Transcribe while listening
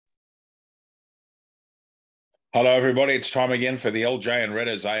Hello, everybody. It's time again for the LJ and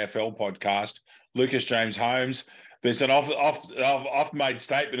Redden's AFL podcast. Lucas James Holmes. There's an off-made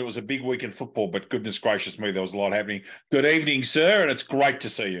statement. It was a big week in football, but goodness gracious me, there was a lot happening. Good evening, sir, and it's great to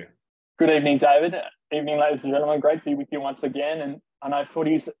see you. Good evening, David. Evening, ladies and gentlemen. Great to be with you once again. And I know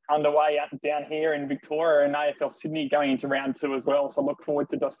footy's underway down here in Victoria and AFL Sydney going into round 2 as well. So I look forward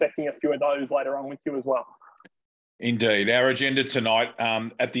to dissecting a few of those later on with you as well. Indeed. Our agenda tonight,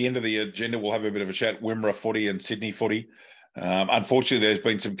 at the end of the agenda, we'll have a bit of a chat, Wimmera footy and Sydney footy. Unfortunately, there's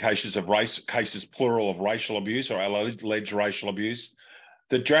been some cases plural, of racial abuse or alleged racial abuse.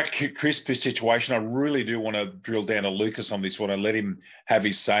 The Jack Crisp situation, I really do want to drill down to Lucas on this one and let him have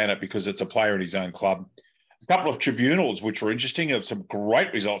his say in it because it's a player in his own club. A couple of tribunals, which were interesting, of some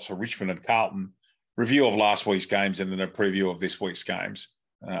great results for Richmond and Carlton, review of last week's games and then a preview of this week's games.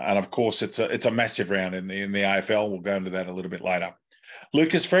 And of course, it's a massive round in the AFL. We'll go into that a little bit later.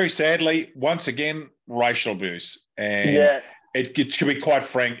 Lucas, very sadly, once again, racial abuse. And to be quite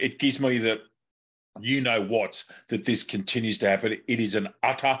frank, it gives me that this continues to happen. It is an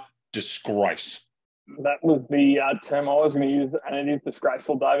utter disgrace. That was the term I was going to use, and it is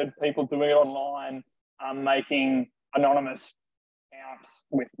disgraceful, David. People doing it online, making anonymous accounts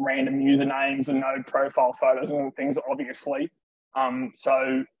with random usernames and no profile photos and things, obviously.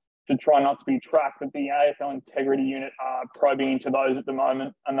 So to try not to be tracked, but the AFL Integrity Unit are probing into those at the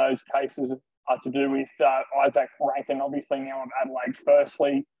moment, and those cases are to do with Isaac Rankin, obviously now of Adelaide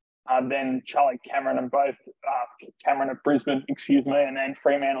firstly, then Charlie Cameron and both Cameron of Brisbane, and then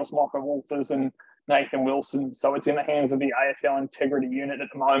Fremantle's Michael Walters and Nathan Wilson. So it's in the hands of the AFL Integrity Unit at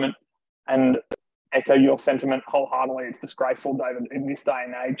the moment, and echo your sentiment wholeheartedly. It's disgraceful, David, in this day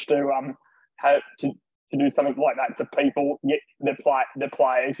and age to do something like that to people. Yeah, they're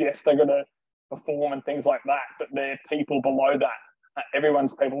players. Yes, they're going to perform and things like that, but they're people below that.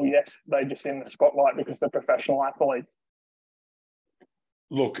 Everyone's people. Yes, they're just in the spotlight because they're professional athletes.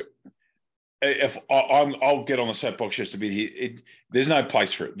 Look, I'll get on the soapbox just a bit here. There's no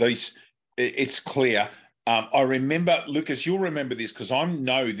place for it. It's clear. I remember, Lucas, you'll remember this because I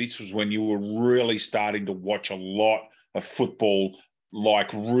know this was when you were really starting to watch a lot of football,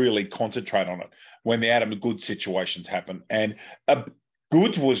 like really concentrate on it, when the Adam Goods situations happened. And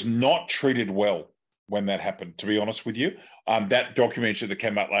Goods was not treated well when that happened, to be honest with you. That documentary that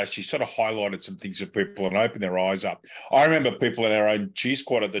came out last year sort of highlighted some things for people and opened their eyes up. I remember people in our own G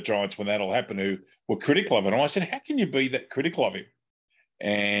squad at the Giants when that all happened who were critical of it. And I said, how can you be that critical of him?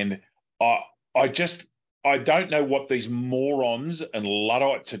 And I don't know what these morons and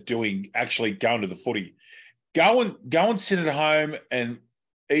Luddites are doing actually going to the footy. Go and sit at home and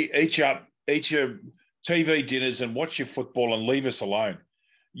eat your TV dinners and watch your football and leave us alone.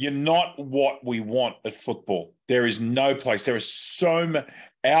 You're not what we want at football. There is no place. There is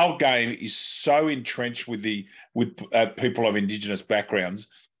our game is so entrenched with people of Indigenous backgrounds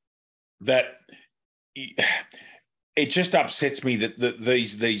that it just upsets me that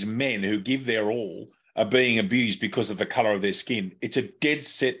these men who give their all are being abused because of the colour of their skin. It's a dead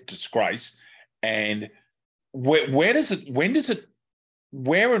set disgrace. And where and when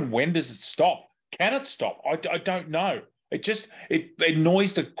does it stop? Can it stop? I don't know. It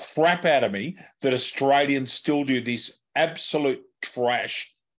annoys the crap out of me that Australians still do this absolute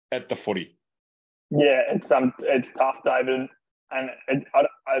trash at the footy. Yeah, it's tough, David, and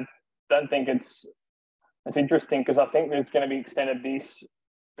I don't think it's interesting because I think there's going to be extended this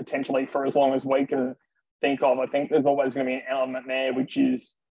potentially for as long as we can think of. I think there's always going to be an element there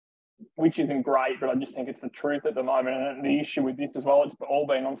which isn't great, but I just think it's the truth at the moment. And the issue with this as well, it's all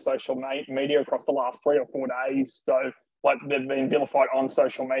been on social media across the last 3 or 4 days. So like they've been vilified on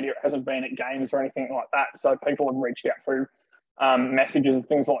social media. It hasn't been at games or anything like that. So people have reached out through messages and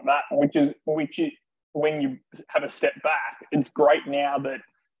things like that, which is when you have a step back, it's great now that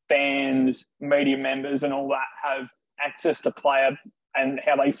fans, media members and all that have access to player and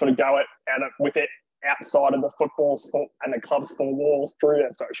how they sort of go with it outside of the football sport and the club's four walls through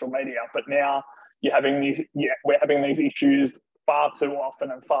their social media. But now we're having these issues far too often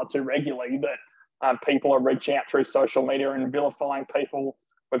and far too regularly that people are reaching out through social media and vilifying people.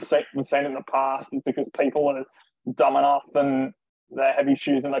 We've seen in the past because people are dumb enough and they have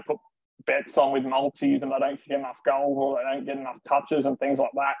issues and they put bets on with multis and they don't get enough goals or they don't get enough touches and things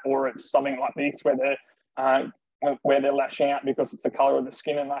like that, or it's something like this where they're lashing out because it's the colour of the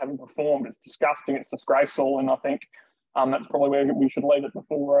skin and they haven't performed. It's disgusting. It's disgraceful, and I think that's probably where we should leave it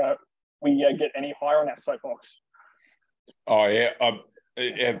before we get any higher on our soapbox. Oh yeah,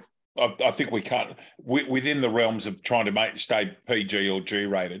 I think we can't within the realms of trying to stay PG or G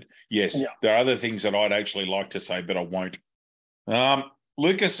rated. Yes, yeah. There are other things that I'd actually like to say, but I won't.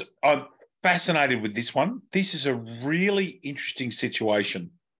 Lucas, fascinated with this one. This is a really interesting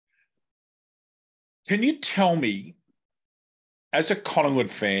situation. Can you tell me, as a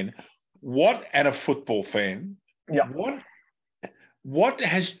Collingwood fan, and a football fan, Yeah. what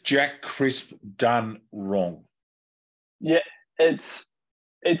has Jack Crisp done wrong? Yeah, it's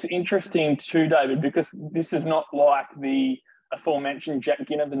interesting too, David, because this is not like the aforementioned Jack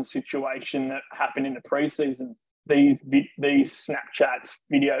Ginnivan situation that happened in the preseason. These Snapchats,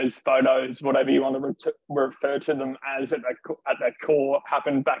 videos, photos, whatever you want to refer to them as, at their core,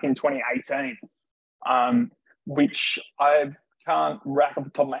 happened back in 2018, which I can't rack off the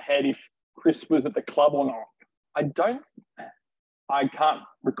top of my head if Chris was at the club or not. I can't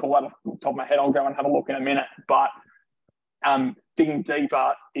recall that off the top of my head. I'll go and have a look in a minute. But digging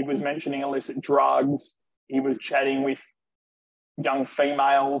deeper, he was mentioning illicit drugs. He was chatting with young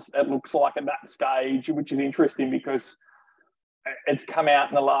females, it looks like, at that stage, which is interesting because it's come out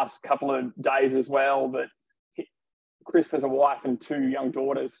in the last couple of days as well that Crisp has a wife and 2 young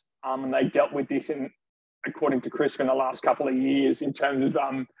daughters, and they dealt with this, according to Crisp, in the last couple of years in terms of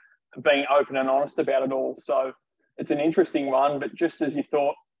being open and honest about it all. So it's an interesting one, but just as you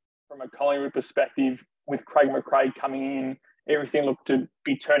thought from a Collingwood perspective, with Craig McRae coming in, everything looked to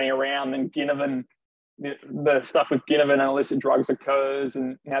be turning around, and Ginnivan, the stuff with Ginnivan and illicit drugs occurs,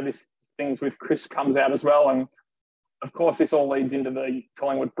 and now this things with Chris comes out as well. And of course, this all leads into the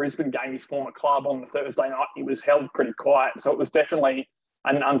Collingwood-Brisbane game, his former club, on the Thursday night. He was held pretty quiet, so it was definitely,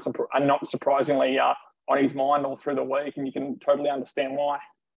 and not surprisingly, on his mind all through the week, and you can totally understand why.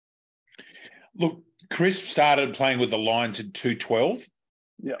 Look, Crisp started playing with the Lions in 2012.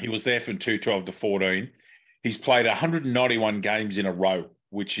 Yeah. He was there from 2012 to 14. He's played 191 games in a row,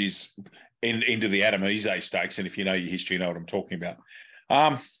 which is into the Adam Eze stakes. And if you know your history, you know what I'm talking about.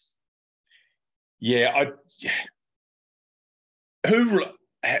 Who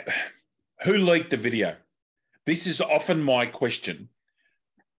leaked the video? This is often my question.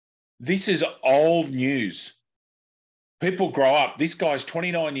 This is old news. People grow up. This guy's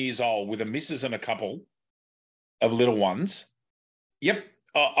 29 years old with a missus and a couple of little ones. Yep,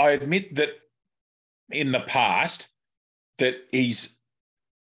 I admit that in the past that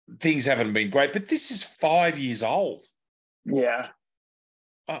things haven't been great, but this is 5 years old. Yeah.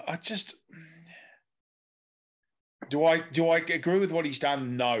 I just do I agree with what he's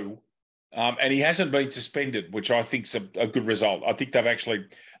done? No. And he hasn't been suspended, which I think is a good result. I think they've actually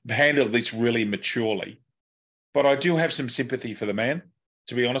handled this really maturely. But I do have some sympathy for the man,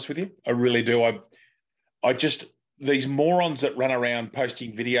 to be honest with you. I really do. I just, these morons that run around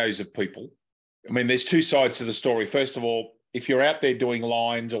posting videos of people. I mean, there's 2 sides to the story. First of all, if you're out there doing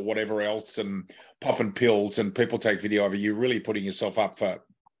lines or whatever else and popping pills and people take video of you, you're really putting yourself up for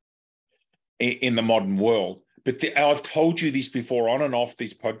in the modern world. But I've told you this before on and off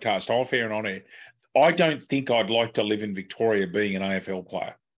this podcast, off air and on air. I don't think I'd like to live in Victoria being an AFL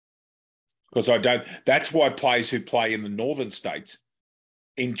player, because I don't. That's why players who play in the northern states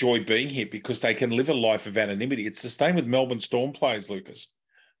enjoy being here, because they can live a life of anonymity. It's the same with Melbourne Storm players, Lucas.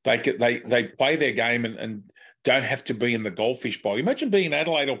 They play their game and don't have to be in the goldfish bowl. Imagine being in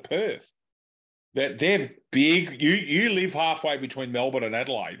Adelaide or Perth. They're big. You live halfway between Melbourne and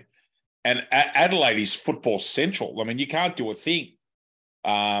Adelaide. And Adelaide is football central. I mean, you can't do a thing.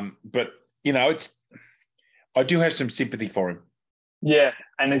 But, you know, I do have some sympathy for him. Yeah,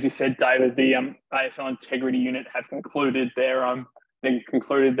 and as you said, David, the AFL Integrity Unit have concluded their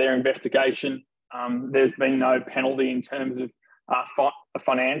investigation. There's been no penalty in terms of a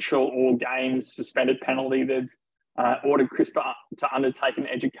financial or games suspended penalty. They've ordered CRISPR to undertake an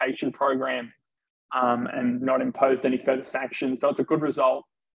education program and not imposed any further sanctions. So it's a good result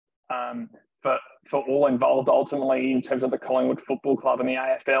for all involved, ultimately, in terms of the Collingwood Football Club and the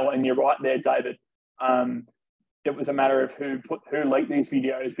AFL. And you're right there, David. It was a matter of who leaked these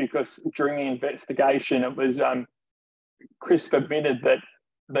videos, because during the investigation, it was Crisp admitted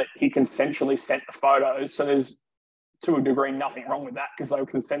that he consensually sent the photos. So there's, to a degree, nothing wrong with that, because they were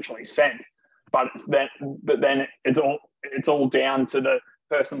consensually sent. But then it's all down to the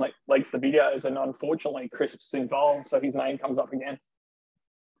person that leaks the videos, and unfortunately, Crisp's involved, so his name comes up again.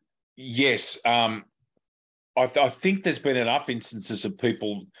 Yes, I think there's been enough instances of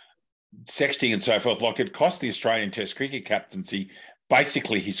people sexting and so forth. Like, it cost the Australian Test cricket captaincy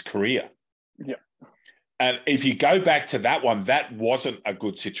basically his career. Yeah. And if you go back to that one, that wasn't a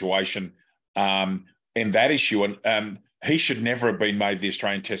good situation in that issue. And he should never have been made the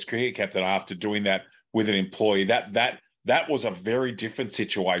Australian Test cricket captain after doing that with an employee. That was a very different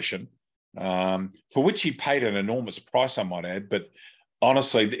situation, for which he paid an enormous price, I might add. But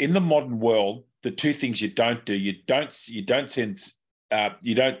honestly, in the modern world, the 2 things you don't do, you don't send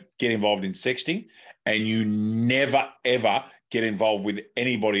you don't get involved in sexting, and you never, ever get involved with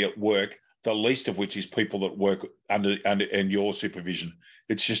anybody at work, the least of which is people that work under and your supervision.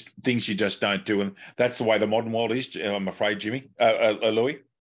 It's just things you just don't do. And that's the way the modern world is, I'm afraid, Jimmy, Louis.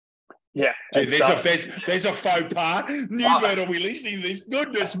 Yeah. Gee, there's a faux pas. Newbird will be listening to this.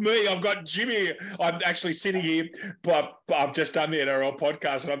 Goodness me, I've got Jimmy. I'm actually sitting here, but I've just done the NRL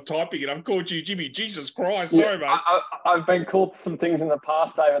podcast and I'm typing it. I've called you Jimmy. Jesus Christ. Sorry, mate. I've been called some things in the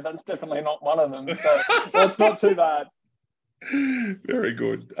past, David. That's definitely not one of them. So that's not too bad. Very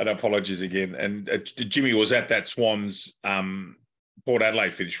good. And apologies again. And Jimmy was at that Swans Port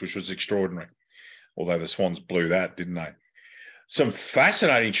Adelaide finish, which was extraordinary. Although the Swans blew that, didn't they? Some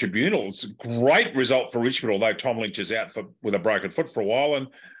fascinating tribunals. Great result for Richmond, although Tom Lynch is out with a broken foot for a while. And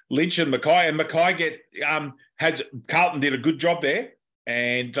Lynch and Mackay. And Mackay Carlton did a good job there.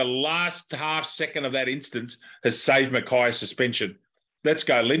 And the last half second of that instance has saved Mackay's suspension. Let's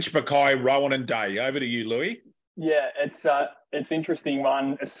go. Lynch, Mackay, Rowan and Day. Over to you, Louis. Yeah, it's interesting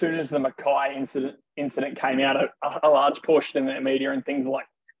one. As soon as the Mackay incident came out, a large portion in the media and things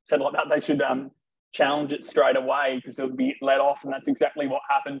said like that, they should challenge it straight away because it would be let off, and that's exactly what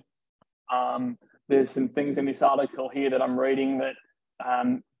happened. There's some things in this article here that I'm reading that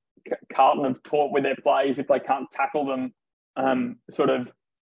Carlton have taught with their players if they can't tackle them, sort of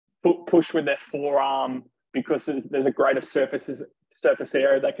push with their forearm because there's a greater surface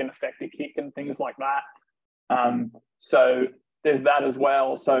area that can affect a kick and things like that. So there's that as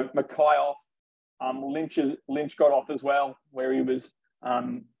well. So Mackay off, Lynch got off as well, where he was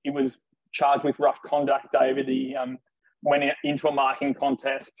charged with rough conduct, David. He went into a marking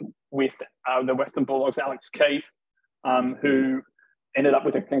contest with the Western Bulldogs' Alex Keefe, who ended up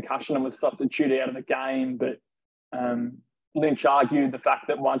with a concussion and was substituted out of the game. But Lynch argued the fact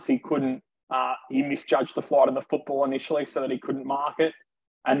that once he couldn't, he misjudged the flight of the football initially so that he couldn't mark it.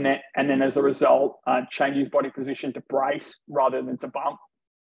 And then as a result, change his body position to brace rather than to bump,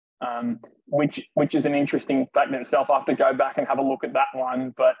 which is an interesting fact in itself. I have to go back and have a look at that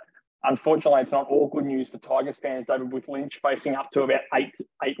one. But unfortunately, it's not all good news for Tigers fans, David, with Lynch facing up to about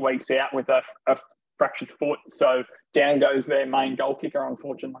eight weeks out with a fractured foot. So down goes their main goal kicker,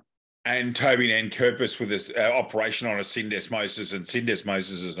 unfortunately. And Toby Nankervis with this operation on a syndesmosis, and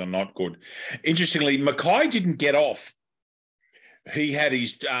syndesmosis are not good. Interestingly, Mackay didn't get off. He had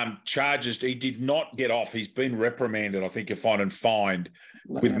his charges. He did not get off. He's been reprimanded, I think you'll find, and fined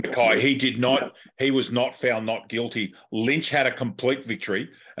with Mackay. He did not. He was not found not guilty. Lynch had a complete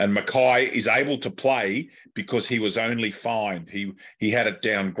victory, and Mackay is able to play because he was only fined. He had it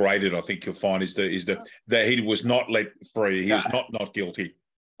downgraded, I think you'll find, is that he was not let free. He was not guilty.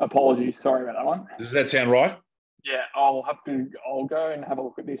 Apologies. Sorry about that one. Does that sound right? Yeah, I'll go and have a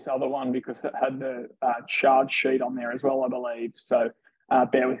look at this other one because it had the charge sheet on there as well, I believe. So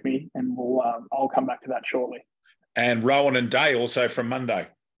bear with me, and I'll come back to that shortly. And Rowan and Day also from Monday.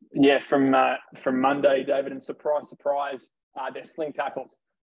 Yeah, from Monday, David, and surprise, they're sling tackles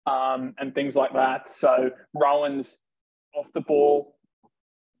and things like that. So Rowan's off the ball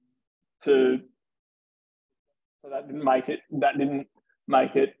so that didn't make it. That didn't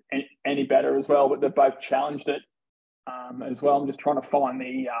make it any better as well. But they both challenged it. As well. I'm just trying to find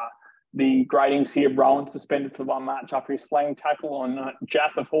the gradings here. Rowan suspended for one match after his slang tackle on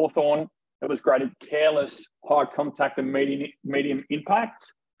Jaff of Hawthorn. It was graded careless, high contact and medium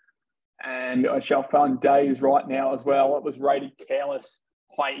impact. And I shall find Days right now as well. It was rated careless,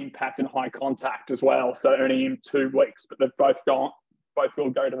 high impact and high contact as well. So earning him 2 weeks, but they've both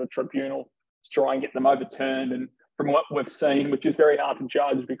will go to the tribunal to try and get them overturned. And from what we've seen, which is very hard to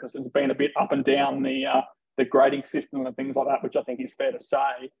judge because it's been a bit up and down the grading system and things like that, which I think is fair to say.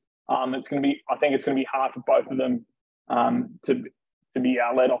 I think it's going to be hard for both of them to be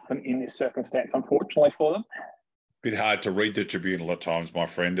let off in this circumstance, unfortunately for them. Bit hard to read the tribunal at times, my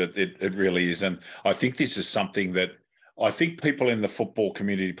friend. It really is. And I think this is something that I think people in the football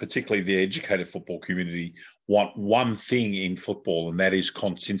community, particularly the educated football community, want one thing in football, and that is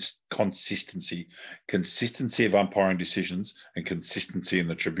consistency of umpiring decisions and consistency in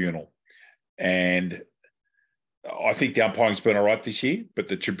the tribunal. And I think the umpiring's been all right this year, but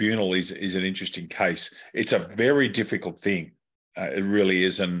the tribunal is an interesting case. It's a very difficult thing. It really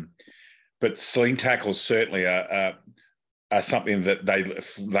is. But sling tackles certainly are something that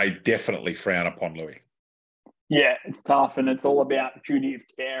they definitely frown upon, Louis. Yeah, it's tough, and it's all about duty of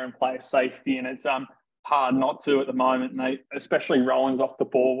care and player safety, and it's hard not to at the moment. And especially Rowan's off the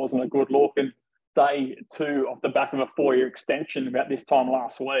ball wasn't a good look, and Day 2 off the back of a 4-year extension about this time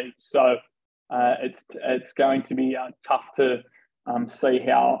last week. So it's going to be tough to see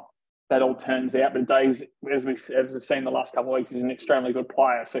how that all turns out. But Dave's, as we've seen the last couple of weeks, is an extremely good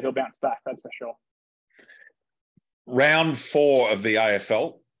player, so he'll bounce back, that's for sure. Round 4 of the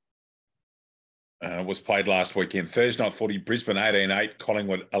AFL was played last weekend. Thursday night footy, Brisbane 18-8,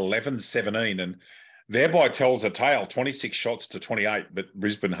 Collingwood 11-17, and thereby tells a tale, 26 shots to 28, but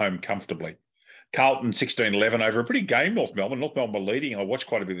Brisbane home comfortably. Carlton 16-11 over a pretty game, North Melbourne. North Melbourne leading. I watched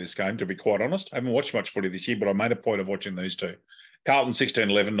quite a bit of this game, to be quite honest. I haven't watched much footy this year, but I made a point of watching these two. Carlton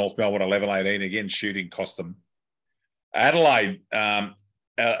 16-11, North Melbourne 11-18. Again, shooting cost them. Adelaide 17-9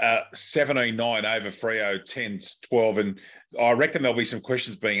 over Freo 10-12. And I reckon there'll be some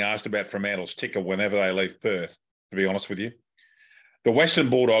questions being asked about Fremantle's ticker whenever they leave Perth, to be honest with you. The Western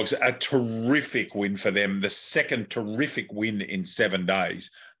Bulldogs, a terrific win for them. The second terrific win in 7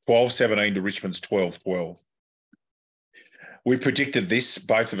 days. 12-17 to Richmond's 12-12. We predicted this,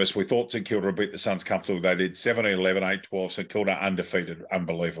 both of us. We thought St Kilda would beat the Suns comfortably. They did 17-11, 8-12. St Kilda undefeated.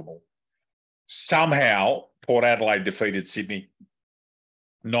 Unbelievable. Somehow, Port Adelaide defeated Sydney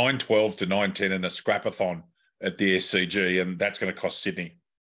 9-12 to 9-10 in a scrapathon at the SCG, and that's going to cost Sydney.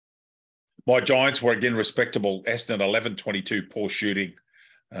 My Giants were again respectable. Essendon 11-22, poor shooting,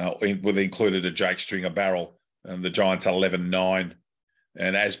 with included a Jake Stringer barrel, and the Giants 11-9.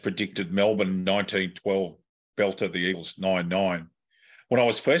 And as predicted, Melbourne 19-12 belted the Eagles 9-9. When I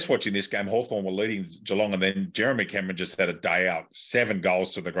was first watching this game, Hawthorn were leading Geelong, and then Jeremy Cameron just had a day out. 7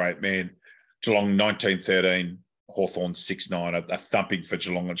 goals to the great man. Geelong 19-13, Hawthorn 6-9, a thumping for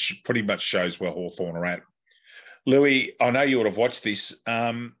Geelong. It pretty much shows where Hawthorn are at. Louis, I know you would have watched this.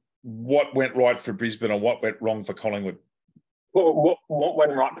 What went right for Brisbane and what went wrong for Collingwood? Well, what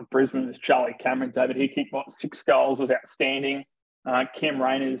went right for Brisbane is Charlie Cameron, David. He kicked, 6 goals, was outstanding. Cam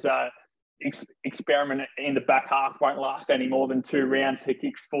Rayner's experiment in the back half won't last any more than 2 rounds. He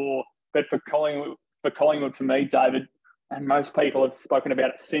kicks 4. But for Collingwood, for me, David, and most people have spoken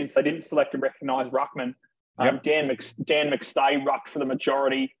about it since, they didn't select a recognised ruckman. Yep. Dan McStay rucked for the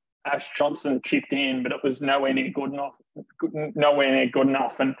majority. Ash Johnson chipped in, but it was nowhere near good enough.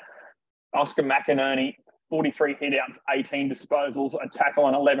 And Oscar McInerney, 43 hit-outs, 18 disposals, a tackle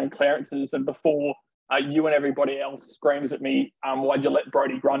and 11 clearances. And before you and everybody else screams at me, why'd you let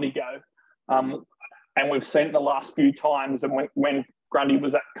Brodie Grundy go? And we've seen it the last few times, and when Grundy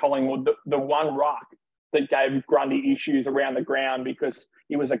was at Collingwood, the one ruck that gave Grundy issues around the ground because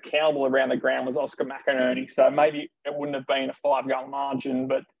he was accountable around the ground was Oscar McInerney. So maybe it wouldn't have been a 5-goal margin,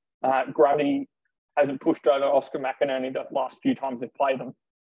 but Grundy hasn't pushed over Oscar McInerney the last few times they've played them.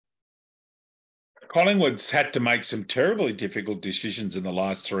 Collingwood's had to make some terribly difficult decisions in the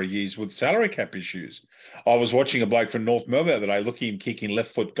last 3 years with salary cap issues. I was watching a bloke from North Melbourne the other day, looking at him kicking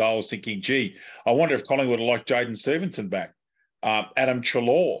left foot goals, thinking, gee, I wonder if Collingwood would like Jaden Stevenson back. Adam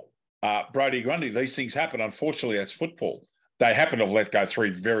Treloar, Brodie Grundy, these things happen. Unfortunately, that's football. They happen to have let go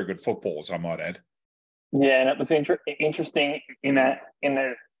 3 very good footballers, I might add. Yeah, and it was interesting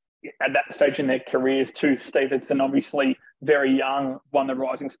at that stage in their careers too. Stevenson, obviously very young, won the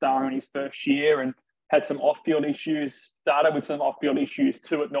Rising Star in his first year and had some off-field issues, started with some off-field issues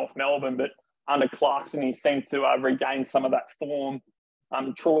too at North Melbourne, but under Clarkson, he seemed to regain some of that form.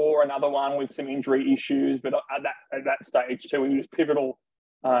 Treloar, another one with some injury issues, but at that stage too, he was pivotal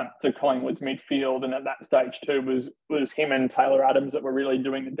to Collingwood's midfield, and at that stage too was him and Taylor Adams that were really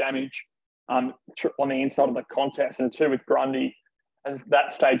doing the damage on the inside of the contest, and too with Grundy. At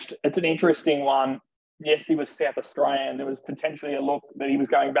that stage, it's an interesting one. Yes, he was South Australian. There was potentially a look that he was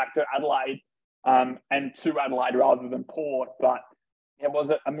going back to Adelaide and to Adelaide rather than Port, but it was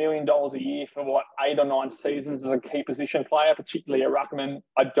 $1 million a year for 8 or 9 seasons as a key position player, particularly a ruckman.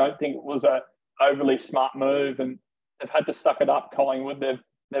 I don't think it was a overly smart move, and they've had to suck it up. Collingwood,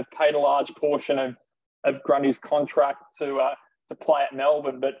 they've paid a large portion of Grundy's contract to play at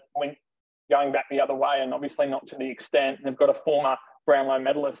Melbourne, but when going back the other way, and obviously not to the extent, they've got a former Brownlow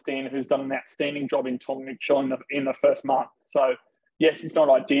medalist in who's done an outstanding job in Tom Mitchell in the first month. So yes, it's not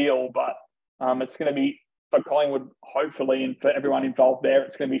ideal, but it's going to be for Collingwood, hopefully, and for everyone involved there,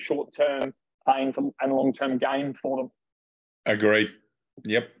 it's going to be short-term pain and long-term gain for them. Agreed.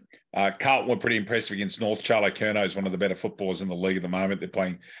 Yep. Carlton were pretty impressive against North. Charlie Curnow is one of the better footballers in the league at the moment. They're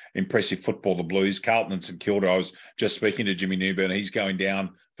playing impressive football, the Blues. Carlton and St Kilda, I was just speaking to Jimmy Newburn. He's going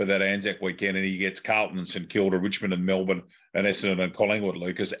down for that Anzac weekend, and he gets Carlton and St Kilda, Richmond and Melbourne, and Essendon and Collingwood,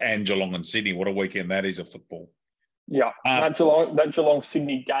 Lucas, and Geelong and Sydney. What a weekend that is of football. Yeah. That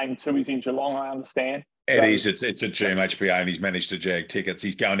Geelong-Sydney game too is in Geelong, I understand. It is. It's at GMHBA, and he's managed to jag tickets.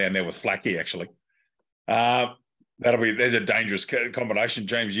 He's going down there with Flacky, actually. There's a dangerous combination,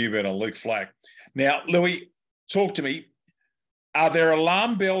 James Newburn and Luke Flack. Now, Louis, talk to me. Are there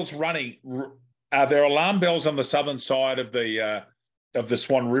alarm bells running? Are there alarm bells on the southern side of the of the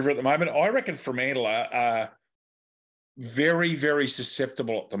Swan River at the moment. I reckon Fremantle are very, very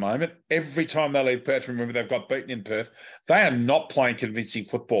susceptible at the moment. Every time they leave Perth, remember they've got beaten in Perth. They are not playing convincing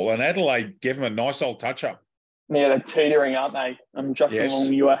football, and Adelaide gave them a nice old touch-up. Yeah, they're teetering, aren't they? Justin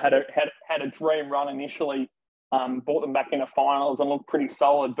Longmuir had a dream run initially, brought them back into finals and looked pretty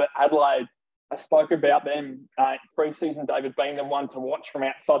solid. But Adelaide, I spoke about them pre-season, David, being the one to watch from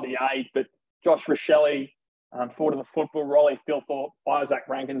outside the eight. But Josh Rochelle, forward of the football, Rolly Philthorpe, Isaac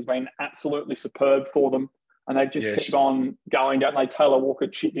Rankin's been absolutely superb for them. And they just keep on going, don't they? Taylor Walker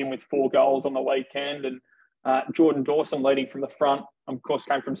chipped in with 4 goals on the weekend. And Jordan Dawson leading from the front, of course,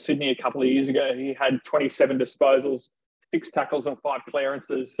 came from Sydney a couple of years ago. He had 27 disposals, 6 tackles and 5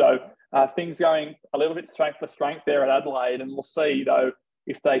 clearances. So things going a little bit strength for strength there at Adelaide. And we'll see, though,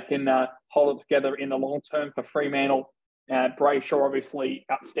 if they can hold it together in the long term for Fremantle. Brayshaw, obviously,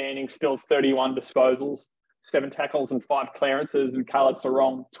 outstanding, still 31 disposals, 7 tackles and 5 clearances, and Caleb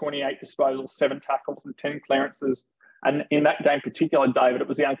Sarong, 28 disposals, 7 tackles and 10 clearances. And in that game in particular, David, it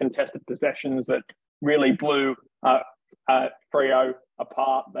was the uncontested possessions that really blew Freo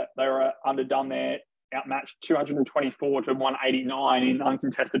apart. That they were underdone there, outmatched 224 to 189 in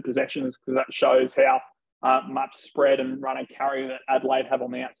uncontested possessions, because that shows how much spread and run and carry that Adelaide have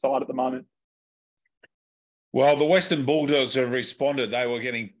on the outside at the moment. Well, the Western Bulldogs have responded. They were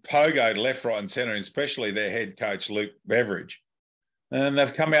getting pogoed left, right and centre, especially their head coach, Luke Beveridge. And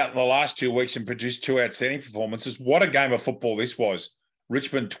they've come out in the last 2 weeks and produced 2 outstanding performances. What a game of football this was.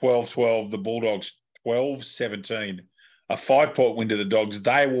 Richmond 12-12, the Bulldogs 12-17. A 5-point win to the Dogs.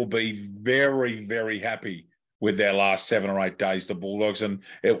 They will be very, very happy with their last 7 or 8 days, the Bulldogs, and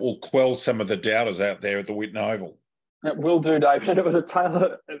it will quell some of the doubters out there at the Whitten Oval. It will do, David. It was a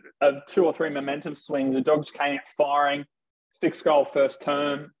tale of 2 or 3 momentum swings. The Dogs came out firing, 6-goal first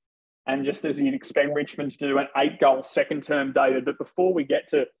term, and just as you'd expect Richmond to do, an 8-goal second term, David. But before we get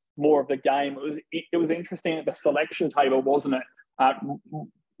to more of the game, it was interesting at the selection table, wasn't it?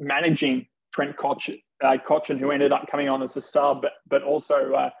 Managing Trent Cotchin, who ended up coming on as a sub, but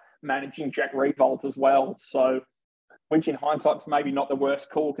also managing Jack Revolt as well. So, which in hindsight is maybe not the worst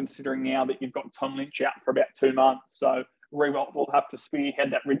call, considering now that you've got Tom Lynch out for about 2 months. So Revolt will have to spearhead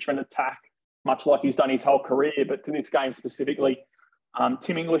that Richmond attack, much like he's done his whole career. But to this game specifically,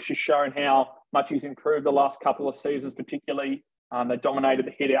 Tim English has shown how much he's improved the last couple of seasons, particularly. They dominated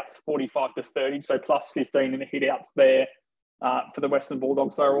the hit-outs 45-30, so plus 15 in the hit-outs there for the Western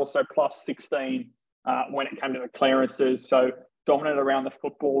Bulldogs. They were also plus 16 when it came to the clearances. So dominant around the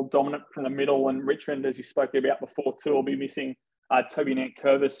football, dominant from the middle. And Richmond, as you spoke about before too, will be missing Toby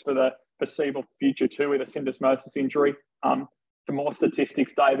Nankervis for the foreseeable future too, with a syndesmosis injury. For more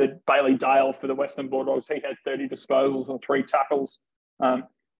statistics, David, Bailey Dale for the Western Bulldogs, he had 30 disposals and 3 tackles. Dan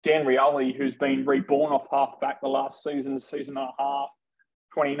Rioli, who's been reborn off halfback the last season and a half,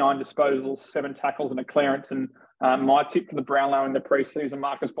 29 disposals, 7 tackles and a clearance. And my tip for the Brownlow in the preseason,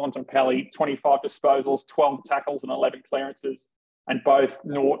 Marcus Bontempelli, 25 disposals, 12 tackles and 11 clearances. And both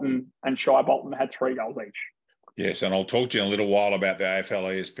Norton and Shai Bolton had 3 goals each. Yes, and I'll talk to you in a little while about the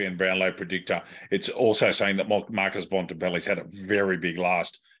AFL ESPN Brownlow predictor. It's also saying that Marcus Bontempelli's had a very big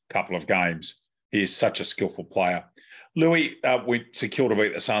last couple of games. He is such a skillful player. Louis, we secured to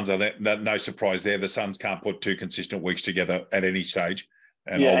beat the Suns. No surprise there. The Suns can't put 2 consistent weeks together at any stage.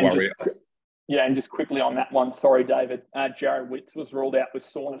 And I'll worry. And just quickly on that one, sorry, David, Jared Witts was ruled out with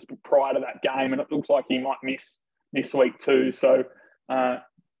soreness prior to that game, and it looks like he might miss this week too. So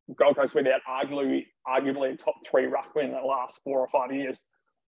Gold Coast without arguably a top 3 ruckman in the last 4 or 5 years.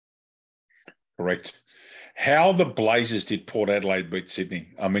 Correct. How the Blazers did Port Adelaide beat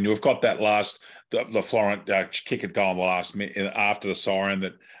Sydney? I mean, we've got that the Florent kick and goal in the last minute after the siren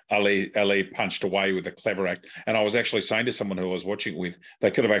that Ali punched away with a clever act. And I was actually saying to someone who I was watching with,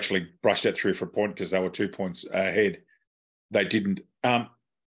 they could have actually brushed that through for a point because they were 2 points ahead. They didn't.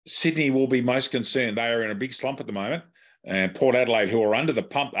 Sydney will be most concerned. They are in a big slump at the moment. And Port Adelaide, who are under the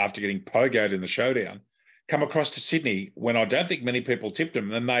pump after getting pogoed in the showdown, come across to Sydney when I don't think many people tipped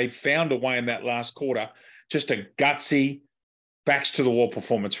them. And they found a way in that last quarter, just a gutsy, backs-to-the-wall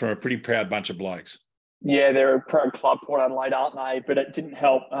performance from a pretty proud bunch of blokes. Yeah, they're a pro club, Port Adelaide, aren't they? But it didn't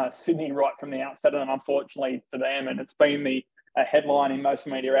help Sydney right from the outset, and unfortunately for them. And it's been the headline in most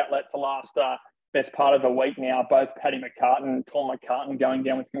media outlets the last best part of the week now, both Paddy McCartan and Tom McCartan going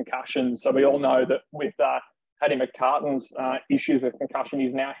down with concussion. So we all know that with Paddy McCartan's issues with concussion,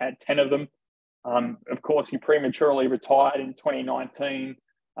 he's now had 10 of them. Of course, he prematurely retired in 2019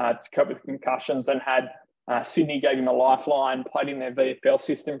 to cope with concussions, and had Sydney gave him a lifeline, played in their VFL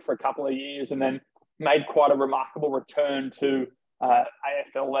system for a couple of years, and then made quite a remarkable return to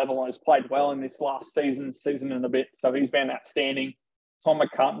AFL level and has played well in this last season and a bit. So he's been outstanding. Tom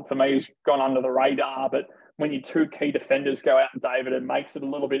McCutton, for me, has gone under the radar. But when your two key defenders go out and David, it makes it a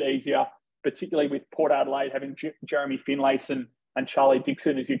little bit easier, particularly with Port Adelaide having Jeremy Finlayson and Charlie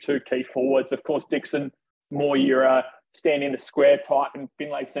Dixon as your two key forwards. Of course, Dixon, more your stand in the square type, and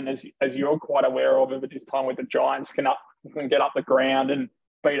Finlayson, as you're quite aware of, over this time with the Giants, can get up the ground and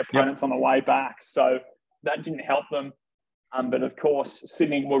beat opponents on the way back. So that didn't help them. But of course,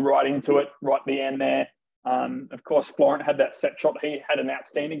 Sydney were right into it, right at the end there. Of course, Florent had that set shot. He had an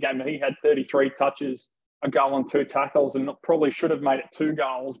outstanding game. He had 33 touches, a goal and 2 tackles, and probably should have made it 2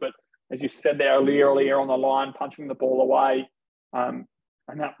 goals. But as you said there earlier on the line, punching the ball away. And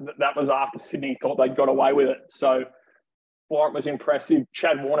that was after Sydney thought they'd got away with it. So Florent was impressive.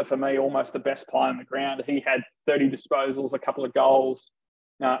 Chad Warner, for me, almost the best player on the ground. He had 30 disposals, a couple of goals,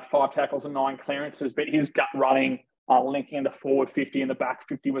 5 tackles and 9 clearances. But his gut running, linking in the forward 50 and the back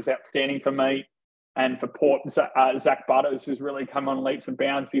 50 was outstanding for me. And for Port, Zach Butters, who's really come on leaps and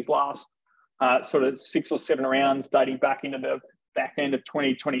bounds these last sort of 6 or 7 rounds, dating back into the back end of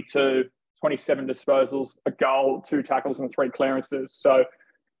 2022, 27 disposals, a goal, 2 tackles and 3 clearances. So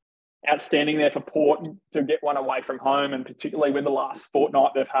outstanding there for Port to get one away from home, and particularly with the last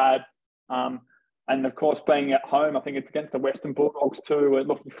fortnight they've had. And of course, being at home, I think it's against the Western Bulldogs too. We're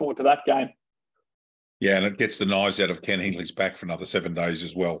looking forward to that game. Yeah, and it gets the knives out of Ken Hinkley's back for another 7 days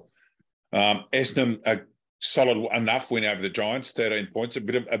as well. Essendon, a solid enough win over the Giants, 13 points.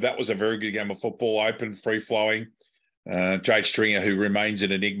 That was a very good game of football, open, free-flowing. Jake Stringer, who remains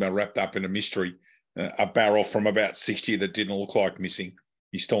an enigma wrapped up in a mystery, a barrel from about 60 that didn't look like missing.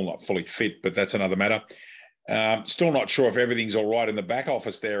 He's still not fully fit, but that's another matter. Still not sure if everything's all right in the back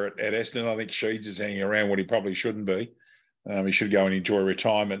office there at Essendon. I think Sheeds is hanging around what he probably shouldn't be. He should go and enjoy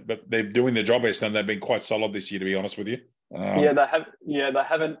retirement. But they're doing their job, Essendon. They've been quite solid this year, to be honest with you. They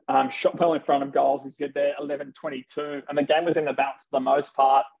haven't shot well in front of goals. He said they're 11-22, and the game was in the bounce for the most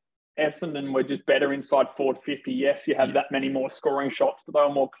part. Essendon were just better inside forward 50. Yes, you have that many more scoring shots, but they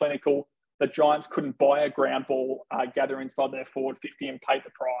were more clinical. The Giants couldn't buy a ground ball, gather inside their forward 50 and pay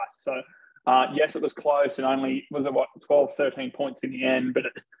the price. So, yes, it was close and only was it 12, 13 points in the end. But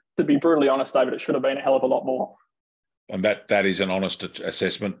to be brutally honest, David, it should have been a hell of a lot more. And that is an honest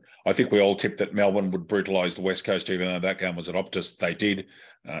assessment. I think we all tipped that Melbourne would brutalise the West Coast, even though that game was at Optus. They did.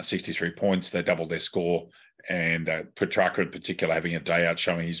 63 points. They doubled their score. And Petrarca in particular having a day out,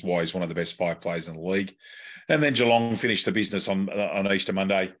 showing why he's one of the best 5 players in the league. And then Geelong finished the business on Easter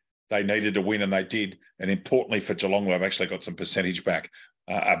Monday. They needed to win, and they did. And importantly for Geelong, they've actually got some percentage back.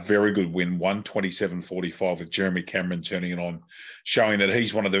 A very good win, 127-45 with Jeremy Cameron turning it on, showing that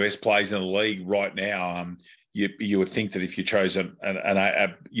he's one of the best players in the league right now. You would think that if you chose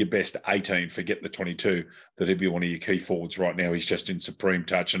your best 18, forget the 22, that he'd be one of your key forwards right now. He's just in supreme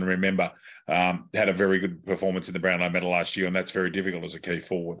touch. And remember, had a very good performance in the Brownlow medal last year, and that's very difficult as a key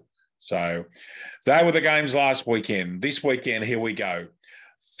forward. So they were the games last weekend. This weekend, here we go.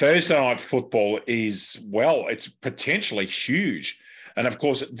 Thursday night football is, well, it's potentially huge. And of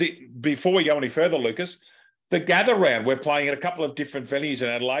course, before we go any further, Lucas, the Gather Round, we're playing at a couple of different venues in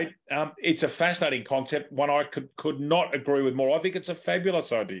Adelaide. It's a fascinating concept, one I could not agree with more. I think it's a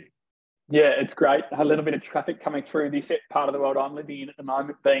fabulous idea. Yeah, it's great. A little bit of traffic coming through this part of the world I'm living in at the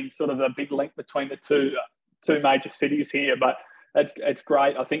moment, being sort of a big link between the two major cities here. But it's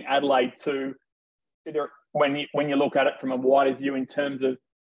great. I think Adelaide too, when you look at it from a wider view in terms of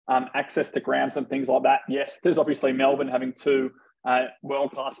access to grounds and things like that. Yes, there's obviously Melbourne having 2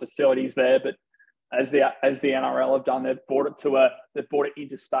 world-class facilities there, but as the NRL have done, they've brought it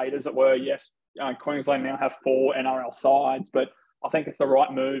interstate, as it were. Yes, Queensland now have 4 NRL sides, but I think it's the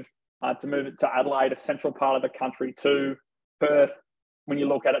right move to move it to Adelaide, a central part of the country too. Perth, when you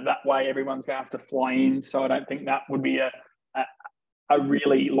look at it that way, everyone's going to have to fly in, so I don't think that would be a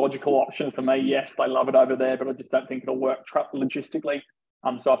really logical option for me. Yes, they love it over there, but I just don't think it'll work logistically.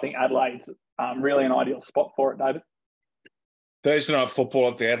 So I think Adelaide's really an ideal spot for it, David. Thursday night football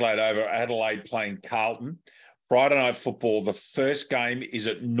at the Adelaide Oval. Adelaide playing Carlton. Friday night football, the first game is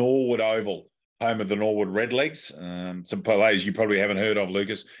at Norwood Oval, home of the Norwood Redlegs. Some players you probably haven't heard of,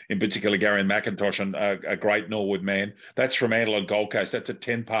 Lucas, in particular Gary McIntosh, and a great Norwood man. That's from Adelaide Gold Coast. That's at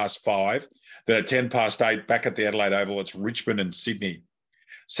 5:10. Then at 8:10 back at the Adelaide Oval, it's Richmond and Sydney.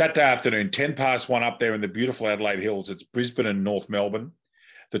 Saturday afternoon, 1:10 up there in the beautiful Adelaide Hills. It's Brisbane and North Melbourne.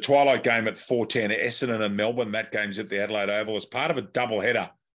 The twilight game at 4:10, Essendon and Melbourne. That game's at the Adelaide Oval as part of a doubleheader.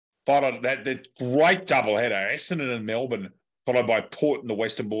 Followed that great doubleheader, Essendon and Melbourne, followed by Port and the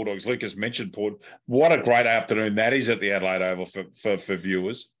Western Bulldogs. Lucas mentioned Port. What a great afternoon that is at the Adelaide Oval for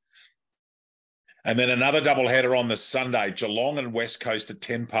viewers. And then another doubleheader on the Sunday, Geelong and West Coast at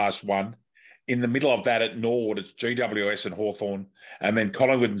 1:10. in the middle of that at Norwood, it's GWS and Hawthorn, and then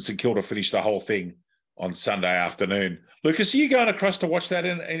Collingwood and St Kilda finish the whole thing on Sunday afternoon. Lucas, are you going across to watch that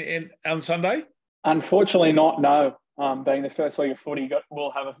on Sunday? Unfortunately not, no. Being the first week of footy,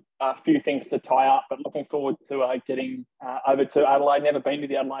 we'll have a few things to tie up, but looking forward to getting over to Adelaide. Never been to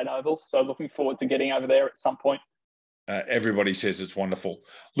the Adelaide Oval, so looking forward to getting over there at some point. Everybody says it's wonderful.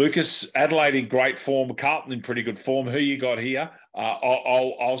 Lucas, Adelaide in great form, Carlton in pretty good form. Who you got here?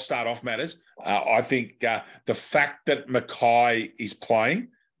 I'll start off matters. I think the fact that Mackay is playing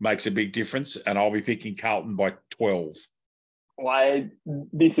makes a big difference, and I'll be picking Carlton by 12.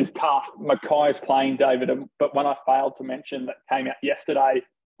 This is tough. Mackay is playing, David, but when I failed to mention that came out yesterday,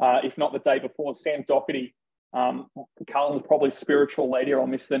 if not the day before, Sam Doherty, Carlton's probably spiritual leader on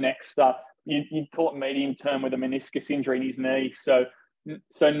this the next you'd call it medium term with a meniscus injury in his knee. So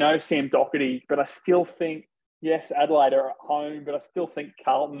no Sam Doherty, but I still think, yes, Adelaide are at home, but I still think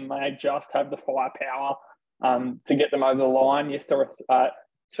Carlton may just have the firepower to get them over the line. Yes, there are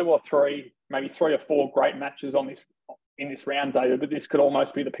 2 or 3, maybe 3 or 4 great matches in this round, David, but this could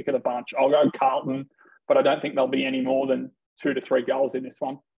almost be the pick of the bunch. I'll go Carlton, but I don't think there'll be any more than 2 to 3 goals in this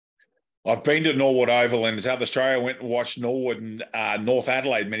one. I've been to Norwood Oval in South Australia. I went and watched Norwood and North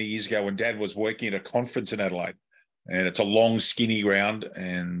Adelaide many years ago when Dad was working at a conference in Adelaide. And it's a long, skinny ground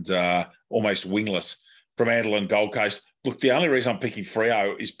and almost wingless from Adelaide and Gold Coast. Look, the only reason I'm picking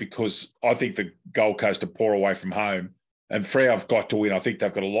Freo is because I think the Gold Coast are poor away from home. And Freo have got to win. I think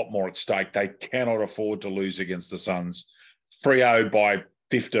they've got a lot more at stake. They cannot afford to lose against the Suns. Freo by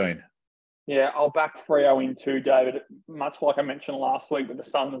 15. Yeah, I'll back Freo in too, David. Much like I mentioned last week with the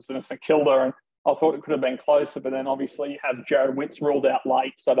Suns and St Kilda, and I thought it could have been closer, but then obviously you have Jared Witts ruled out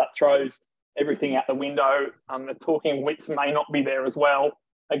late, so that throws everything out the window. The talking Witts may not be there as well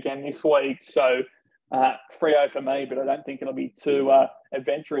again this week, so Freo for me, but I don't think it'll be too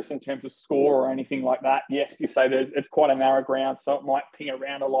adventurous in terms of score or anything like that. Yes, you say it's quite a narrow ground, so it might ping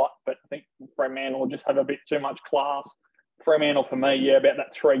around a lot, but I think Fremantle will just have a bit too much class. Fremantle for me, yeah, about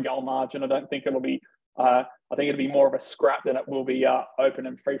that 3-goal margin. I don't think it'll be. I think it'll be more of a scrap than it will be open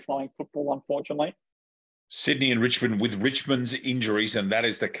and free-flowing football, unfortunately. Sydney and Richmond, with Richmond's injuries, and that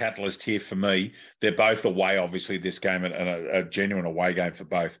is the catalyst here for me. They're both away, obviously, this game, and a genuine away game for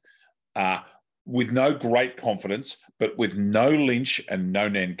both. With no great confidence, but with no Lynch and no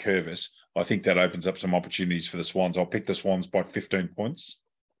Nankervis, I think that opens up some opportunities for the Swans. I'll pick the Swans by 15 points.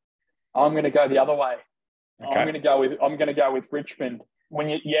 I'm going to go the other way. Okay. I'm going to go with Richmond.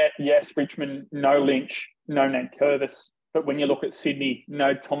 Yes, Richmond, no Lynch, no Nankervis, but when you look at Sydney,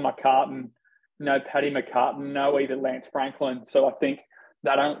 no Tom McCartan, no Paddy McCartan, no either Lance Franklin. So I think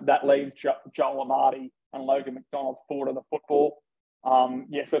that leaves Joel Amartey and Logan McDonald forward of the football.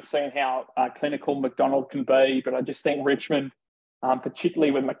 Yes, we've seen how clinical McDonald can be, but I just think Richmond, particularly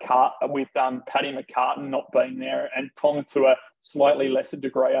with Paddy McCartan not being there, and Tom to a slightly lesser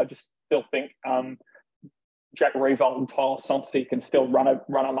degree, I just still think Jack Revolt and Tyler Somsey can still run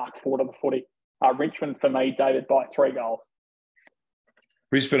a mark forward of the footy. Richmond for me, David, by 3 goals.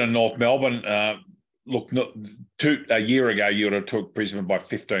 Brisbane and North Melbourne. A year ago, you would have took Brisbane by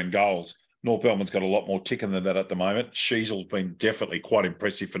 15 goals. North Melbourne's got a lot more ticking than that at the moment. Sheasel's been definitely quite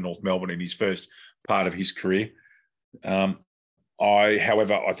impressive for North Melbourne in his first part of his career.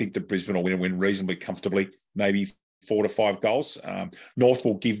 However, I think that Brisbane will win reasonably comfortably, maybe 4 to 5 goals. North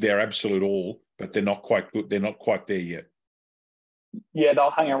will give their absolute all, but they're not quite good. They're not quite there yet. Yeah, they'll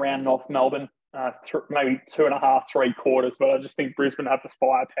hang around North Melbourne, maybe 2.5, 3 quarters, but I just think Brisbane have the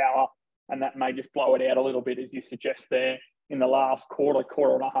firepower, and that may just blow it out a little bit, as you suggest there, in the last quarter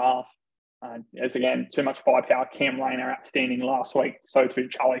and a half. As again, too much firepower. Cam Rayner outstanding last week. So too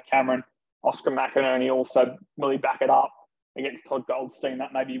Charlie Cameron. Oscar McInerney also really back it up against Todd Goldstein.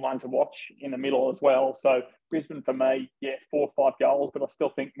 That may be one to watch in the middle as well. So Brisbane for me, 4 or 5 goals, but I still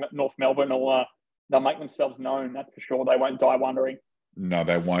think North Melbourne they'll make themselves known. That's for sure. They won't die wondering. No,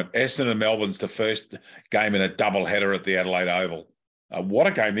 they won't. Essendon and Melbourne's the first game in a double header at the Adelaide Oval. What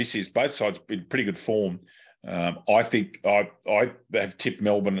a game this is. Both sides in pretty good form. I think I have tipped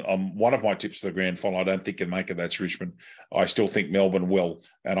Melbourne on one of my tips for the grand final. I don't think can make it. That's Richmond. I still think Melbourne will,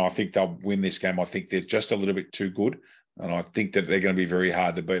 and I think they'll win this game. I think they're just a little bit too good, and I think that they're going to be very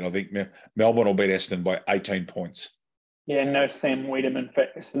hard to beat. I think Melbourne will beat Essendon by 18 points. Yeah, no Sam Wiedemann for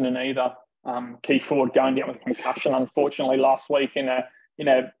Essendon either. Key forward going down with concussion, unfortunately, last week in a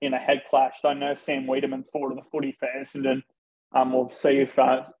head clash. So no Sam Wiedemann forward of the footy for Essendon. We'll see if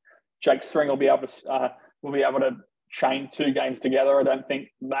Jake String will be able to chain 2 games together. I don't think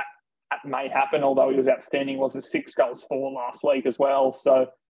that may happen, although he was outstanding. Was a 6 goals for last week as well. So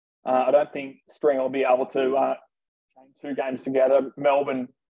I don't think String will be able to chain 2 games together. Melbourne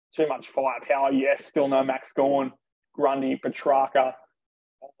too much firepower. Yes, still no Max Gawn, Grundy, Petrarca,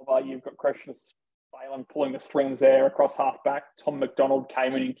 Oliver. You've got Precious Phelan pulling the strings there across half-back. Tom McDonald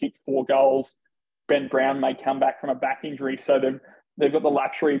came in and kicked 4 goals. Ben Brown may come back from a back injury. So they've got the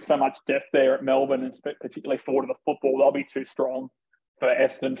luxury of so much depth there at Melbourne, and particularly forward of the football. They'll be too strong for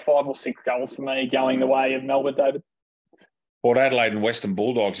Essendon. 5 or 6 goals for me going the way of Melbourne, David. Port Adelaide and Western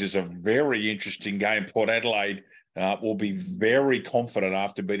Bulldogs is a very interesting game. Port Adelaide will be very confident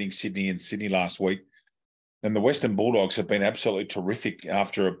after beating Sydney last week. And the Western Bulldogs have been absolutely terrific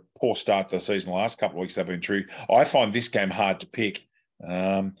after a poor start to the season. The last couple of weeks they've been true. I find this game hard to pick.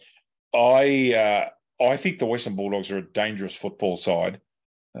 I think the Western Bulldogs are a dangerous football side.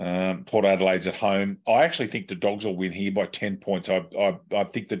 Port Adelaide's at home. I actually think the Dogs will win here by 10 points. I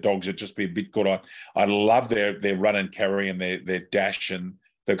think the Dogs will just be a bit good. I love their run and carry and their dash, and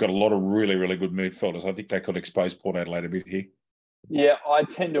they've got a lot of really, really good midfielders. I think they could expose Port Adelaide a bit here. Yeah, I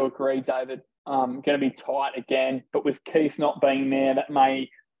tend to agree, David. Going to be tight again, but with Keith not being there, that may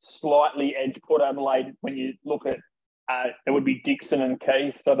slightly edge Port Adelaide. When you look at it would be Dixon and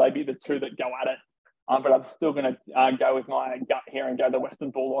Keith, so they'd be the two that go at it. But I'm still going to go with my gut here and go the Western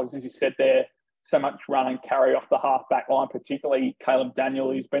Bulldogs. As you said there, so much run and carry off the half-back line, particularly Caleb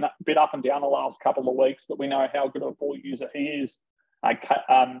Daniel, who's been a bit up and down the last couple of weeks, but we know how good a ball user he is.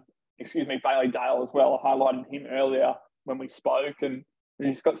 Bailey Dale as well. I highlighted him earlier when we spoke, and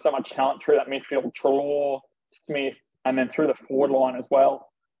he's got so much talent through that midfield. Treloar, Smith, and then through the forward line as well.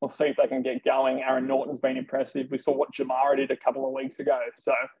 We'll see if they can get going. Aaron Norton's been impressive. We saw what Jamara did a couple of weeks ago.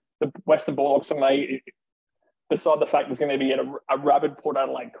 So the Western Bulldogs, for me, beside the fact there's going to be a rabid Port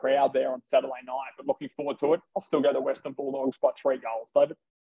Adelaide crowd there on Saturday night, but looking forward to it, I'll still go the Western Bulldogs by 3 goals, David.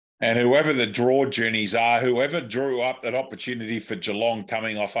 And whoever the draw journeys are, whoever drew up that opportunity for Geelong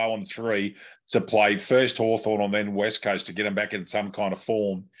coming off 0-3 to play first Hawthorn and then West Coast to get them back in some kind of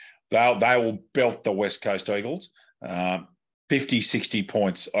form, they will belt the West Coast Eagles. 50, 60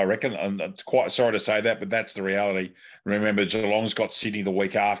 points, I reckon. And it's quite sorry to say that, but that's the reality. Remember, Geelong's got Sydney the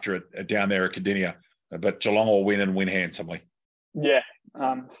week after it down there at Cardinia. But Geelong will win and win handsomely. Yeah,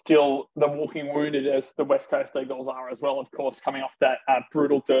 still the walking wounded as the West Coast Eagles are as well, of course, coming off that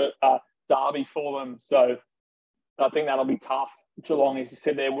brutal derby for them. So I think that'll be tough. Geelong, as you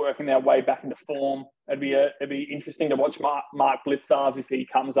said, they're working their way back into form. It'd be interesting to watch Mark Blitzarves if he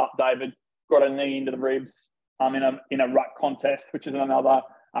comes up, David. Got a knee into the ribs in a ruck contest, which is another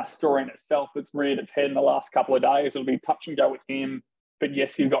story in itself that's reared its head in the last couple of days. It'll be touch and go with him. But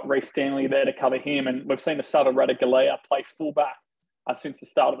yes, you've got Reece Stanley there to cover him. And we've seen the start of Radaglia play fullback since the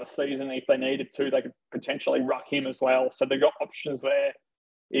start of the season. If they needed to, they could potentially ruck him as well. So they've got options there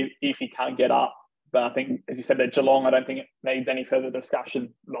if he can't get up. But I think, as you said, that Geelong, I don't think it needs any further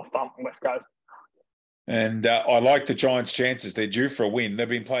discussion. North Bump and West Coast. And I like the Giants' chances. They're due for a win. They've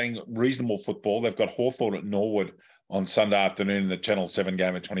been playing reasonable football. They've got Hawthorn at Norwood on Sunday afternoon in the Channel 7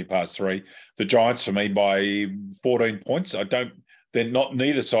 game at 3:20. The Giants, for me, by 14 points. They're not,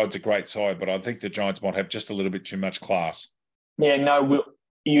 neither side's a great side, but I think the Giants might have just a little bit too much class. Yeah,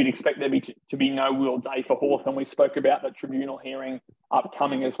 you'd expect there to be no Will Day for Hawthorn. We spoke about the tribunal hearing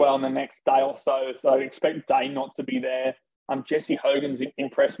upcoming as well in the next day or so. So expect Day not to be there. Jesse Hogan's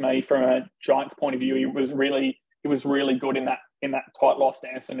impressed me from a Giants point of view. He was really good in that tight loss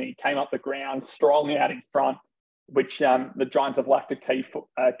dance, and he came up the ground strong out in front, which the Giants have lacked a key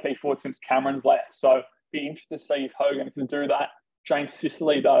forward since Cameron's left. So be interested to see if Hogan can do that. James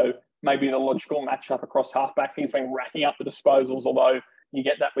Sicily, though, may be the logical matchup across halfback. He's been racking up the disposals, although you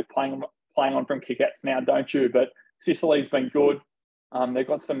get that with playing on from kickouts now, don't you? But Sicily's been good. They've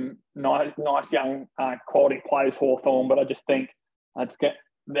got some nice young quality players, Hawthorn, but I just think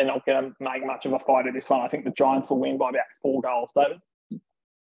they're not going to make much of a fight of this one. I think the Giants will win by about 4 goals, David.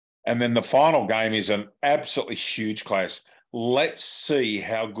 And then the final game is an absolutely huge clash. Let's see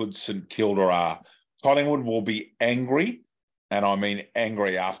how good St Kilda are. Collingwood will be angry, and I mean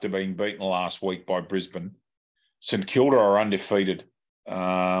angry after being beaten last week by Brisbane. St Kilda are undefeated.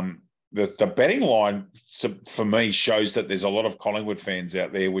 The betting line, for me, shows that there's a lot of Collingwood fans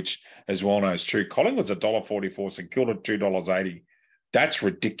out there, which, as well known, is true. Collingwood's $1.44, St Kilda $2.80. That's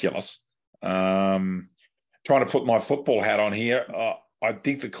ridiculous. Trying to put my football hat on here, I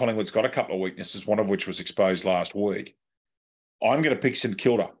think that Collingwood's got a couple of weaknesses, one of which was exposed last week. I'm going to pick St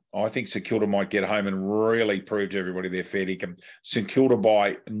Kilda. I think St Kilda might get home and really prove to everybody they're fair dinkum. St Kilda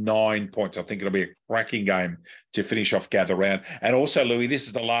by 9 points. I think it'll be a cracking game to finish off Gather Round. And also, Louis, this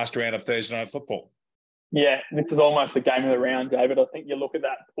is the last round of Thursday Night Football. Yeah, this is almost the game of the round, David. I think you look at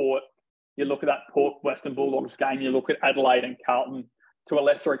that Port Western Bulldogs game, you look at Adelaide and Carlton, to a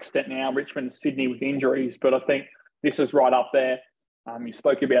lesser extent now, Richmond and Sydney with injuries, but I think this is right up there. You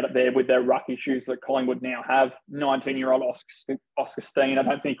spoke about it there with their ruck issues that Collingwood now have. 19-year-old Oscar Steen, I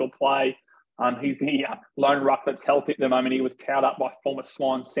don't think he'll play. He's the lone ruck that's healthy at the moment. He was towed up by former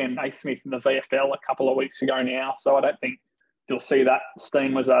Swan Sam Naismith in the VFL a couple of weeks ago now. So I don't think you'll see that.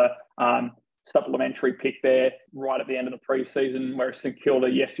 Steen was a supplementary pick there right at the end of the preseason, whereas St Kilda,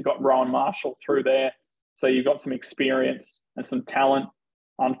 yes, you've got Rowan Marshall through there. So you've got some experience and some talent.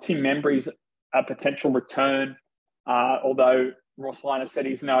 Tim Membry's a potential return, although Ross Lyon said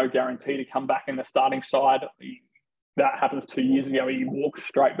he's no guarantee to come back in the starting side. That happens 2 years ago. He walked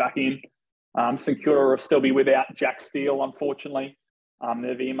straight back in. St Kilda will still be without Jack Steele, unfortunately.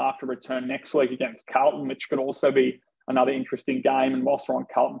 They've earmarked a return next week against Carlton, which could also be another interesting game. And whilst we're on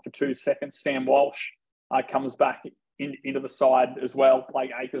Carlton for 2 seconds, Sam Walsh comes back into the side as well.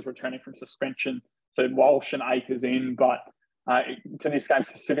 Blake Acres returning from suspension. So Walsh and Acres in. But to this game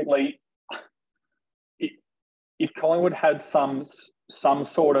specifically, if Collingwood had some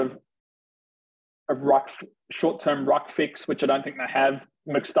sort of short-term ruck fix, which I don't think they have,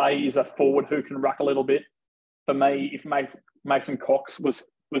 McStay is a forward who can ruck a little bit. For me, if Mason Cox was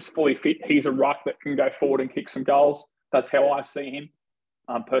fully fit, he's a ruck that can go forward and kick some goals. That's how I see him.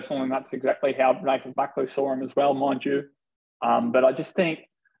 Personally, and that's exactly how Nathan Buckley saw him as well, mind you. But I just think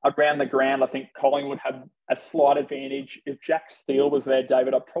around the ground, I think Collingwood have a slight advantage. If Jack Steele was there,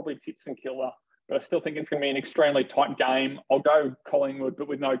 David, I'd probably tip St Kilda. But I still think it's going to be an extremely tight game. I'll go Collingwood, but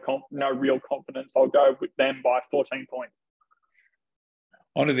with no real confidence. I'll go with them by 14 points.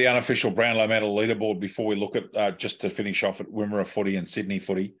 Onto the unofficial Brownlow Medal leaderboard before we look at, just to finish off at Wimmera footy and Sydney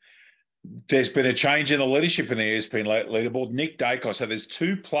footy. There's been a change in the leadership in the ESPN leaderboard. Nick Dacos, so there's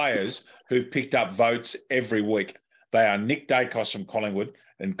 2 players who've picked up votes every week. They are Nick Dacos from Collingwood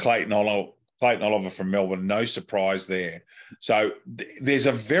and Clayton Oliver from Melbourne. No surprise there. So there's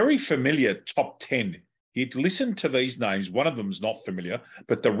a very familiar top 10. You'd listen to these names. One of them's not familiar,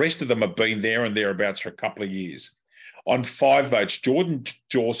 but the rest of them have been there and thereabouts for a couple of years. On 5 votes, Jordan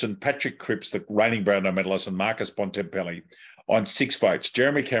Jawson, Patrick Cripps, the reigning Brownlow medalist, and Marcus Bontempelli. On 6 votes,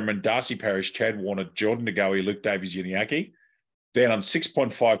 Jeremy Cameron, Darcy Parish, Chad Warner, Jordan Ngoe, Luke Davies-Uniacke. Then on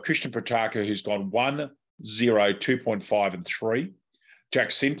 6.5, Christian Protaka, who's gone 1, 0, 2.5 and 3.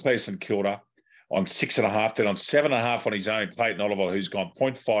 Jack Sinclair, St Kilda on 6.5. Then on 7.5 on his own, Clayton Oliver, who's gone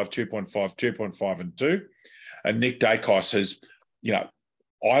 0.5, 2.5, 2.5 and 2. And Nick Dacos has,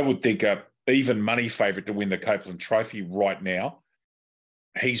 I would think a even money favourite to win the Copeland Trophy right now.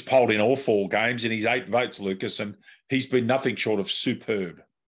 He's polled in all 4 games and he's 8 votes, Lucas, and he's been nothing short of superb.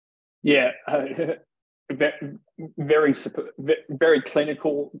 Yeah, very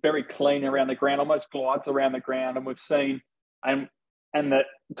clinical, very clean around the ground, almost glides around the ground. And we've seen, and the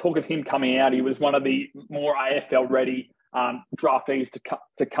talk of him coming out, he was one of the more AFL-ready draftees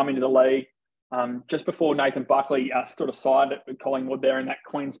to come into the league. Just before Nathan Buckley stood aside at Collingwood there in that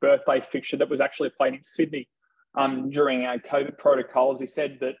Queen's birthday fixture that was actually played in Sydney during COVID protocols, he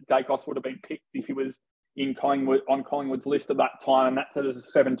said that Dacos would have been picked if he was in Collingwood on Collingwood's list at that time, and that's as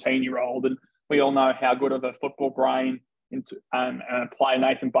a 17-year-old. And we all know how good of a football brain and player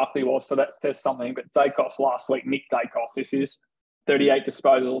Nathan Buckley was, so that says something. But Dacos last week, Nick Dacos, this is 38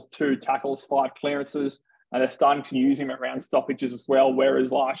 disposals, 2 tackles, 5 clearances, and they're starting to use him at round stoppages as well,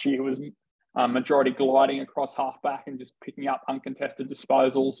 whereas last year he was majority gliding across halfback and just picking up uncontested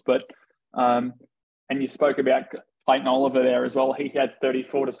disposals. But and you spoke about Clayton Oliver there as well. He had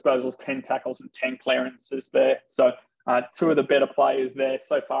 34 disposals, 10 tackles and 10 clearances there. So 2 of the better players there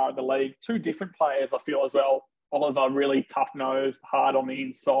so far in the league. 2 different players, I feel, as well. Oliver really tough-nosed, hard on the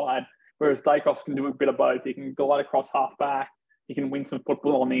inside, whereas Dacos can do a bit of both. He can glide across halfback. He can win some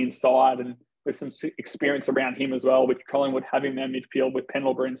football on the inside, and with some experience around him as well, which Collingwood have in their midfield with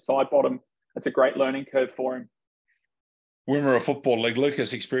Pendlebury and side bottom. It's a great learning curve for him. Wimmera Football League.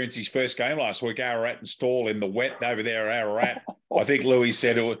 Lucas experienced his first game last week, Ararat and Stall in the wet over there, Ararat. I think Louis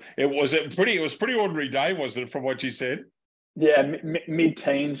said it was a pretty ordinary day, wasn't it, from what you said? Yeah,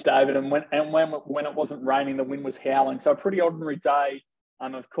 mid-teens, David, and when it wasn't raining, the wind was howling. So a pretty ordinary day.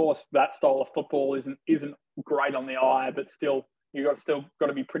 Of course, that style of football isn't great on the eye, but still still got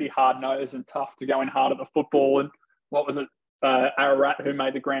to be pretty hard-nosed and tough to go in hard at the football. And what was it? Ararat, who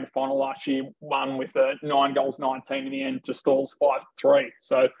made the grand final last year, won with 9 goals, 19 in the end to Stall's 5-3.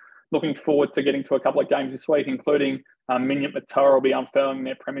 So looking forward to getting to a couple of games this week, including Minyip Matoa will be unfurling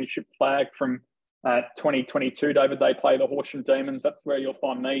their premiership flag from 2022. David, they play the Horsham Demons. That's where you'll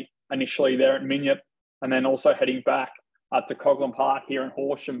find me initially there at Minyip, and then also heading back to Coghlan Park here in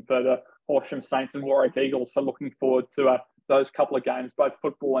Horsham for the Horsham Saints and Warwick Eagles. So looking forward to those couple of games, both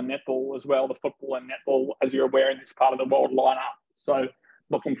football and netball as well. The football and netball, as you're aware, in this part of the world line up. So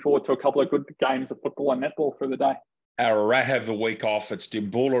looking forward to a couple of good games of football and netball through the day. Ararat have the week off. It's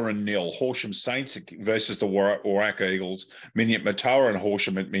Dimbula and Nil. Horsham Saints versus the Waraka Eagles. Minyip Matoa and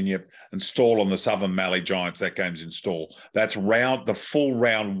Horsham at Minyip. And Stawell on the Southern Mallee Giants. That game's in Stawell. That's the full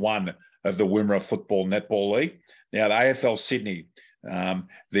round one of the Wimmera Football Netball League. Now, the AFL Sydney,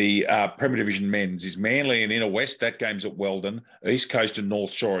 the Premier Division men's is Manly and Inner West. That game's at Weldon. East Coast and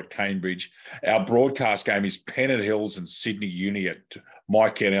North Shore at Cambridge. Our broadcast game is Pennant Hills and Sydney Uni at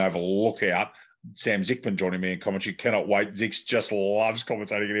Mike Kenny over Lookout. Sam Zickman joining me in commentary. Cannot wait. Zix just loves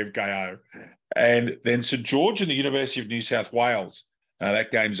commentating at MKO. And then St George and the University of New South Wales. That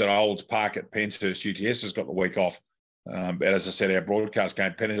game's at Olds Park at Penshurst. UTS has got the week off. But as I said, our broadcast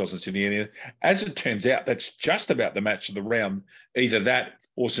game, Pennant Hills and Sydney Uni. As it turns out, that's just about the match of the round. Either that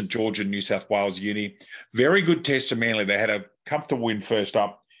or St George and New South Wales Uni. Very good test for Manly. They had a comfortable win first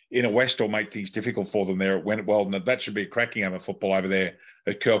up. Inner West will make things difficult for them there at Weldon. That should be a cracking game of football over there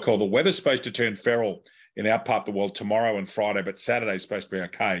at Curl. The weather's supposed to turn feral in our part of the world tomorrow and Friday, but Saturday's supposed to be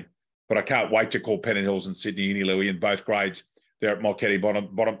okay. But I can't wait to call Pennant Hills and Sydney Uni, Louis, in both grades. They're at Mulcahy,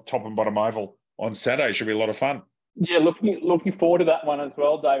 top and bottom oval on Saturday. Should be a lot of fun. Yeah, looking forward to that one as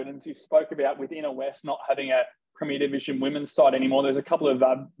well, David. And as you spoke about with Inner West not having a Premier Division women's side anymore, there's a couple of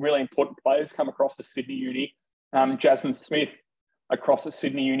really important players come across the Sydney Uni. Jasmine Smith across the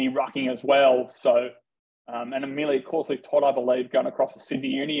Sydney Uni rucking as well. So, and Amelia Corsley-Todd, I believe, going across the Sydney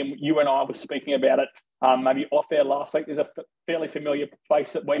Uni. And you and I were speaking about it maybe off air last week. There's a fairly familiar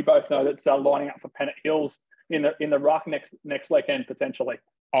place that we both know that's lining up for Pennant Hills in the ruck next weekend, potentially.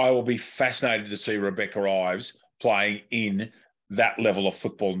 I will be fascinated to see Rebecca Ives playing in that level of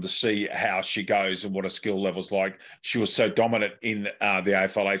football and to see how she goes and what her skill level's like. She was so dominant in the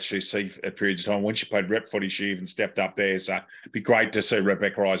AFL HCC at periods of time. When she played rep footy, she even stepped up there. So it'd be great to see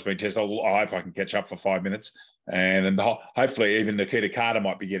Rebecca Ives being tested. I hope I can catch up for 5 minutes. And hopefully even Nikita Carter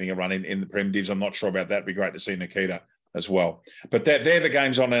might be getting a run in the Prem Divs. I'm not sure about that. It'd be great to see Nikita as well. But they're the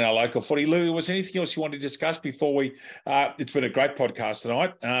games on in our local footy. Lou, was there anything else you wanted to discuss before we... it's been a great podcast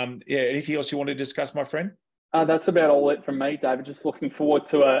tonight. Anything else you want to discuss, my friend? That's about all it from me, David. Just looking forward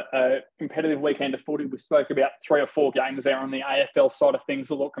to a competitive weekend of footy. We spoke about 3 or 4 games there on the AFL side of things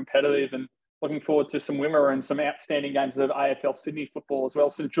that look competitive, and looking forward to some Wimmera and some outstanding games of AFL Sydney football as well.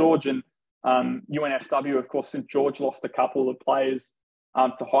 St George and UNSW, of course. St George lost a couple of players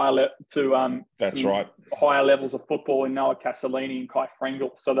to higher levels of football in Noah Castellini and Kai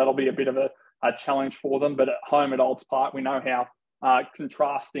Frengel. So that'll be a bit of a challenge for them. But at home at Olds Park, we know how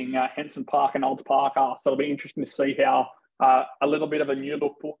contrasting Henson Park and Olds Park are. So it'll be interesting to see how a little bit of a new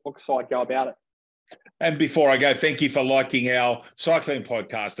look side go about it. And before I go, thank you for liking our cycling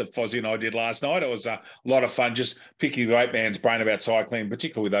podcast that Fozzie and I did last night. It was a lot of fun just picking the great man's brain about cycling,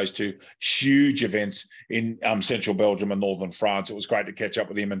 particularly with those 2 huge events in central Belgium and northern France. It was great to catch up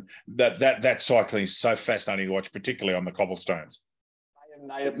with him. And that cycling is so fascinating to watch, particularly on the cobblestones.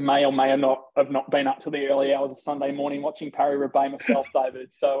 May or may not have not been up to the early hours of Sunday morning watching Paris-Roubaix myself, David.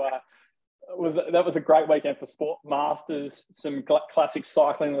 So that was a great weekend for sport. Masters, some classic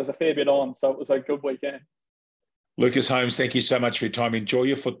cycling. There was a fair bit on, so it was a good weekend. Lucas Holmes, thank you so much for your time. Enjoy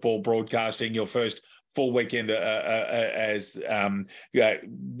your football broadcasting, your first full weekend as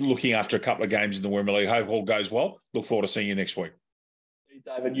looking after a couple of games in the Wimmera League. Hope all goes well. Look forward to seeing you next week.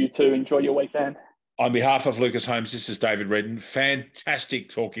 David, you too. Enjoy your weekend. On behalf of Lucas Holmes, this is David Redden.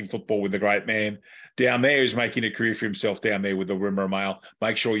 Fantastic talking football with the great man down there. He's making a career for himself down there with the Wimmera Mail.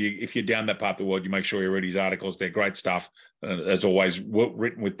 Make sure if you're down that part of the world, you make sure you read his articles. They're great stuff. As always,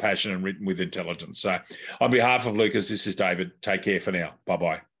 written with passion and written with intelligence. So on behalf of Lucas, this is David. Take care for now.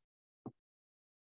 Bye-bye.